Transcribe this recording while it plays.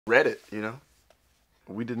Reddit, you know?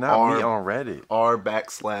 We did not meet on Reddit.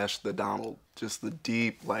 R/the Donald. Just the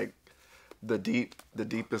deep, like, the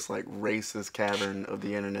deepest, like, racist cavern of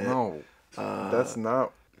the internet. No, that's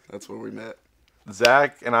not. That's where we met.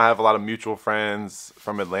 Zach and I have a lot of mutual friends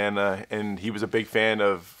from Atlanta, and he was a big fan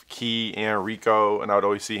of Key and Rico, and I would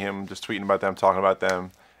always see him just tweeting about them, talking about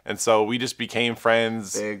them. And so we just became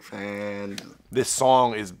friends. Big fan. This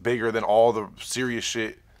song is bigger than all the serious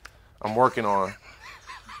shit I'm working on.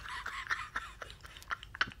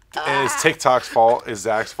 And it's TikTok's fault. It's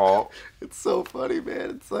Zach's fault. It's so funny, man.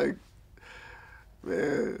 It's like,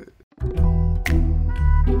 man.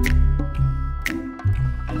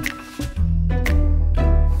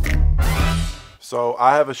 So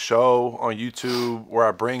I have a show on YouTube where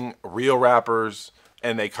I bring real rappers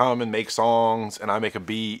and they come and make songs and I make a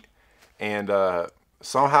beat. And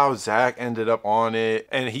somehow Zack ended up on it.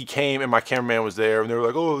 And he came and my cameraman was there and they were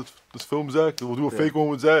like, oh, let's film Zack. We'll do a fake one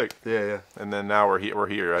with Zack. Yeah. And then now we're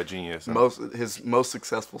here at Genius. His most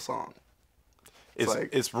successful song.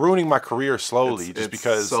 It's ruining my career slowly just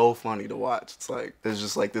because. It's so funny to watch. It's like, there's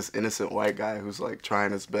just like this innocent white guy who's like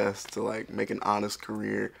trying his best to like make an honest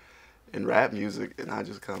career in rap music, and I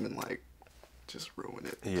just come and like just ruin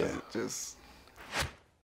it. Yeah. Just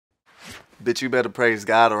bitch, you better praise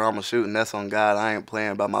God or I'ma shoot, and that's on God. I ain't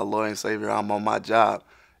playing by my Lord and Savior. I'm on my job.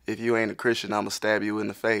 If you ain't a Christian, I'ma stab you in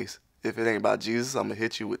the face. If it ain't about Jesus, I'ma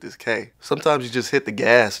hit you with this K. Sometimes you just hit the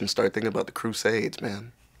gas and start thinking about the Crusades,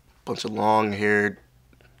 man. Bunch of long-haired,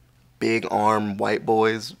 big-armed white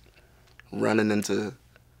boys running into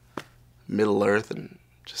Middle Earth and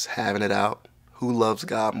just having it out. Who loves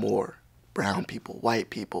God more? Brown people, white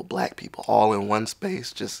people, black people, all in one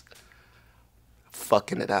space, just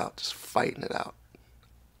fucking it out, just fighting it out.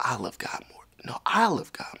 I love God more. No, I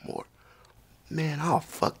love God more. Man, I'll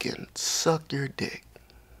fucking suck your dick.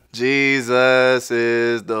 Jesus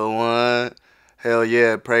is the one. Hell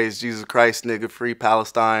yeah, praise Jesus Christ, nigga. Free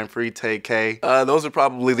Palestine, free TK. Those are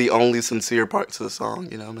probably the only sincere parts of the song,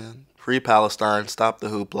 you know, man. Free Palestine, stop the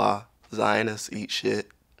hoopla. Zionists, eat shit.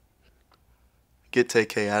 Get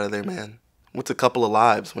TK out of there, man. What's a couple of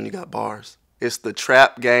lives when you got bars? It's the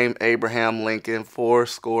trap game Abraham Lincoln,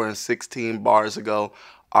 416 bars ago.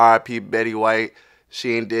 R.I.P. Betty White.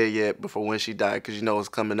 She ain't dead yet before when she died, because you know it's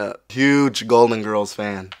coming up. Huge Golden Girls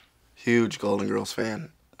fan. Huge Golden Girls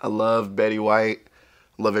fan. I love Betty White.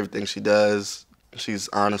 Love everything she does. She's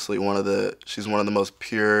honestly one of the most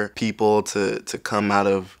pure people to come out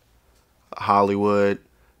of Hollywood.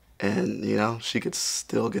 And, you know, she could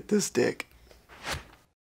still get this dick.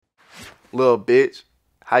 Little bitch,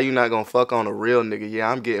 how you not gonna fuck on a real nigga? Yeah,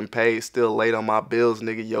 I'm getting paid, still late on my bills,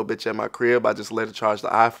 nigga. Yo, bitch at my crib, I just let her charge the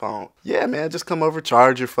iPhone. Yeah, man, just come over,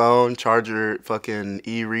 charge your phone, charge your fucking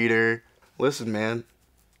e-reader. Listen, man,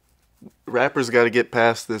 rappers gotta get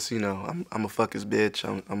past this, you know, I'm gonna fuck his bitch,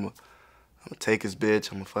 I'm gonna take his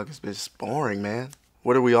bitch, I'm gonna fuck his bitch. It's boring, man.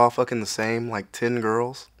 What are we all fucking the same, like 10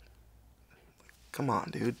 girls? Come on,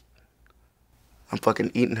 dude. I'm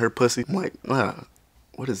fucking eating her pussy. I'm like,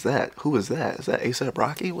 what is that? Who is that? Is that A$AP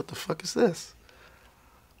Rocky? What the fuck is this?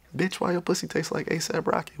 Bitch, why your pussy tastes like A$AP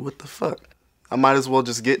Rocky? What the fuck? I might as well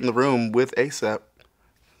just get in the room with A$AP.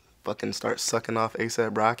 Fucking start sucking off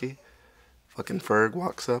A$AP Rocky. Fucking Ferg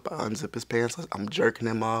walks up, I unzip his pants. I'm jerking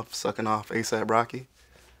him off, sucking off A$AP Rocky.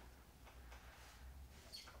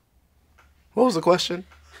 What was the question?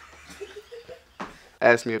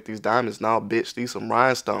 Asked me if these diamonds, nah, bitch, these some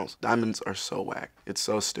rhinestones. Diamonds are so whack. It's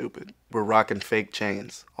so stupid. We're rocking fake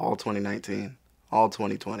chains all 2019, all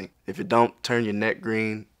 2020. If it don't turn your neck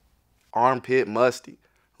green, armpit musty,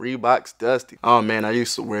 Reeboks dusty. Oh man, I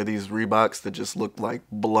used to wear these Reeboks that just looked like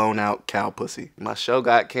blown out cow pussy. My show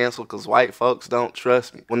got canceled because white folks don't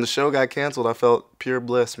trust me. When the show got canceled, I felt pure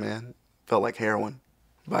bliss, man. Felt like heroin.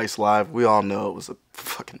 Vice Live, we all know it was a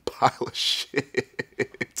fucking pile of shit.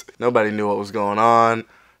 Nobody knew what was going on.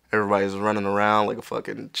 Everybody's running around like a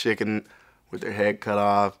fucking chicken with their head cut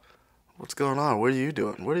off. What's going on? What are you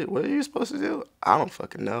doing? What are you supposed to do? I don't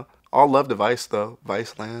fucking know. All love to Vice though.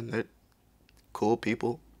 Viceland, they're cool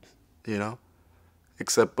people, you know?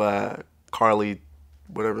 Except Carly,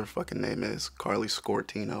 whatever her fucking name is. Carly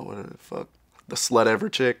Scortino, whatever the fuck. The slut ever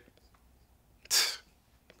chick.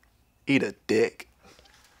 Eat a dick.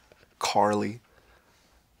 Carly,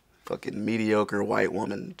 fucking mediocre white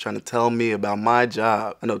woman trying to tell me about my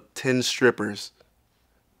job. I know 10 strippers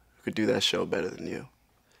who could do that show better than you.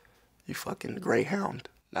 You fucking greyhound.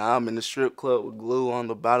 Now I'm in the strip club with glue on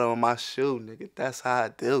the bottom of my shoe, nigga. That's how I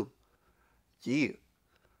do. Yeah.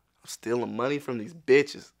 I'm stealing money from these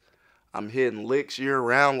bitches. I'm hitting licks year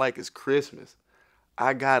round like it's Christmas.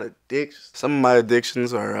 I got addictions. Some of my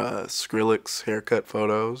addictions are Skrillex haircut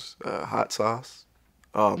photos, hot sauce.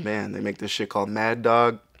 Oh man, they make this shit called Mad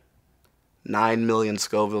Dog. 9 million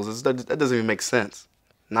Scovilles. That doesn't even make sense.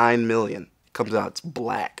 9 million. Comes out, it's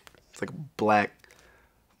black. It's like black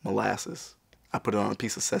molasses. I put it on a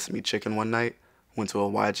piece of sesame chicken one night. Went to a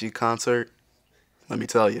YG concert. Let me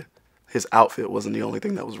tell you, his outfit wasn't the only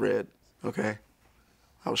thing that was red, okay?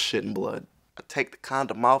 I was shitting blood. I take the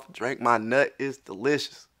condom off, drink my nut, it's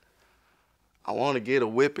delicious. I want to get a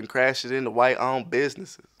whip and crash it into white-owned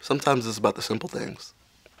businesses. Sometimes it's about the simple things,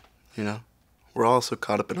 you know? We're all so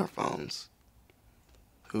caught up in our phones.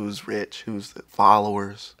 Who's rich, who's the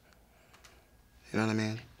followers. You know what I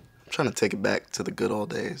mean? I'm trying to take it back to the good old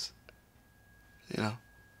days. You know?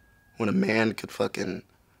 When a man could fucking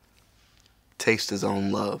taste his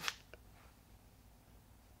own love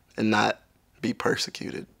and not be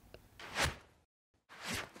persecuted.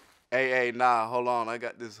 Hey, nah, hold on, I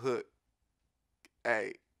got this hook.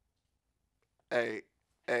 Hey.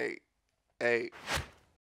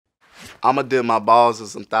 I'ma dip my balls in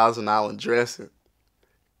some $1,000 Island dressing,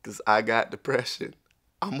 cause I got depression.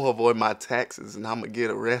 I'ma avoid my taxes and I'ma get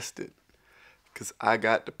arrested, cause I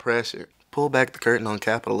got depression. Pull back the curtain on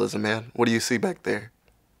capitalism, man. What do you see back there?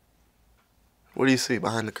 What do you see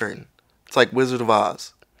behind the curtain? It's like Wizard of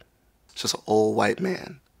Oz. It's just an old white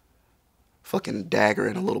man fucking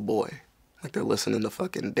daggering a little boy. Like they're listening to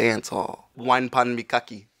fucking dance hall. Wine pan mi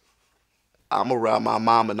kaki. I'ma rob my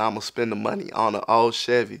mom and I'ma spend the money on an old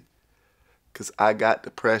Chevy. Cause I got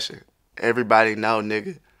depression. Everybody know,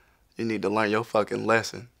 nigga, you need to learn your fucking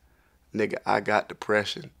lesson. Nigga, I got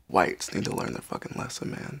depression. Whites need to learn their fucking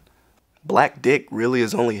lesson, man. Black dick really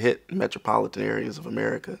is only hit metropolitan areas of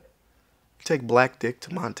America. You take black dick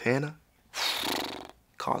to Montana,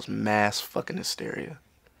 cause mass fucking hysteria.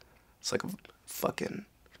 It's like a fucking,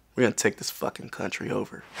 we're gonna take this fucking country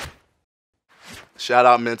over. Shout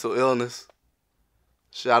out mental illness.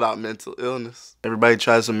 Shout out mental illness. Everybody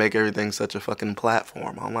tries to make everything such a fucking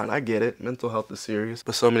platform online. I get it, mental health is serious,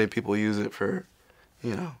 but so many people use it for,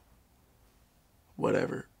 you know,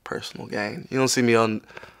 whatever, personal gain. You don't see me on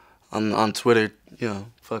Twitter, you know,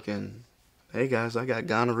 fucking, hey guys, I got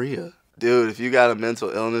gonorrhea. Dude, if you got a mental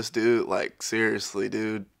illness, dude, like seriously,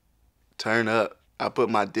 dude, turn up. I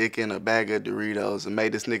put my dick in a bag of Doritos and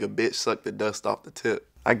made this nigga bitch suck the dust off the tip.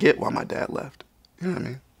 I get why my dad left. You know what I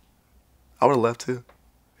mean? I would've left too.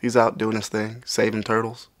 He's out doing his thing, saving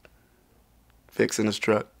turtles, fixing his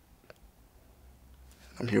truck.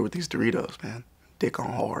 I'm here with these Doritos, man. Dick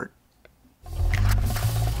on hard.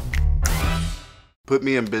 Put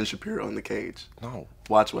me and Ben Shapiro in the cage. No.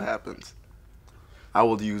 Watch what happens. I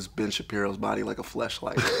will use Ben Shapiro's body like a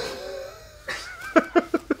fleshlight.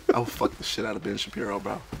 I will fuck the shit out of Ben Shapiro,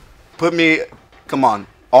 bro. Put me, come on,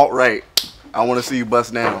 alt-right. I want to see you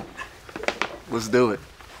bust down. Let's do it.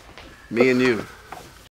 Me and you.